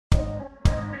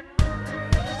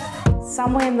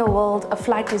Somewhere in the world, a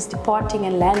flight is departing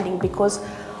and landing because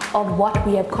of what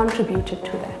we have contributed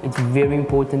to that. It's very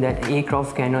important that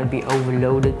aircraft cannot be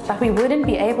overloaded. But we wouldn't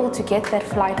be able to get that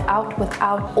flight out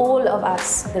without all of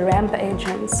us, the ramp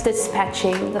agents,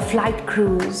 dispatching, the flight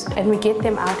crews, and we get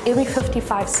them out every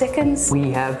 55 seconds.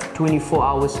 We have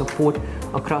 24-hour support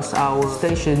across our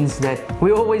stations that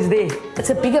we're always there. It's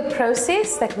a bigger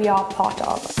process that we are part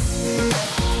of.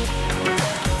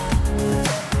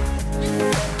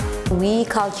 We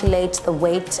calculate the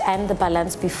weight and the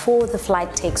balance before the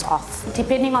flight takes off.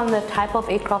 Depending on the type of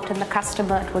aircraft and the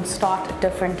customer, it would start at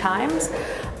different times.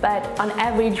 But on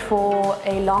average, for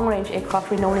a long-range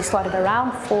aircraft, we normally start at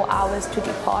around 4 hours to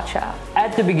departure.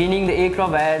 At the beginning, the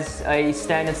aircraft has a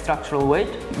standard structural weight.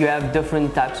 You have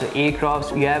different types of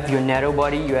aircrafts. You have your narrow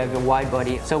body, you have your wide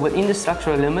body. So within the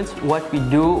structural limits, what we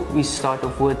do, we start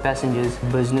off with passengers,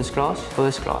 business class,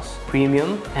 first class,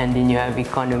 premium, and then you have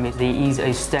economy. There is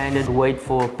a standard weight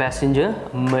for a passenger,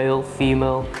 male,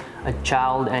 female, a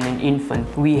child and an infant.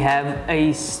 We have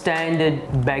a standard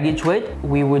baggage weight.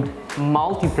 We would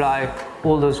multiply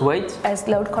all those weights. As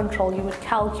load control, you would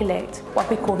calculate what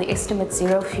we call the estimate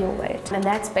zero fuel weight. And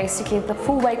that's basically the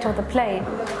full weight of the plane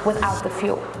without the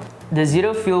fuel. The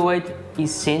zero fuel weight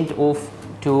is sent off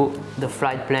to the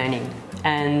flight planning,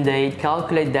 and they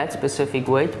calculate that specific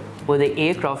weight for the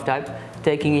aircraft type,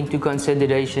 taking into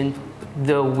consideration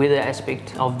the weather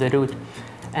aspect of the route,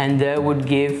 and that would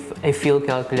give a fuel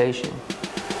calculation.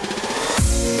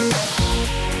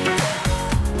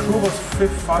 Crew was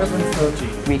 5 and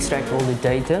 13. We extract all the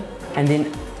data, and then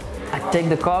I take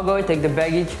the cargo, I take the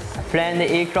baggage, I plan the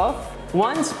aircraft.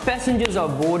 Once passengers are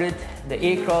boarded, the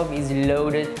aircraft is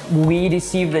loaded. We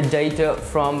receive the data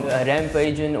from a ramp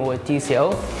agent or a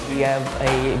TCO. We have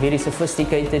a very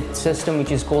sophisticated system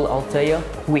which is called Altea.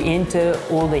 We enter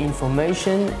all the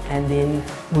information and then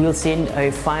we'll send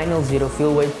a final zero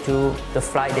fuel weight to the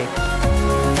flight deck.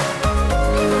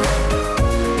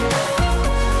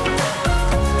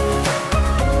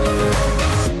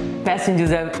 Passengers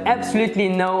have absolutely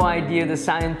no idea the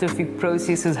scientific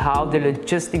processes, how the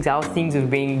logistics, how things are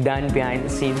being done behind the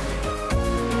scenes.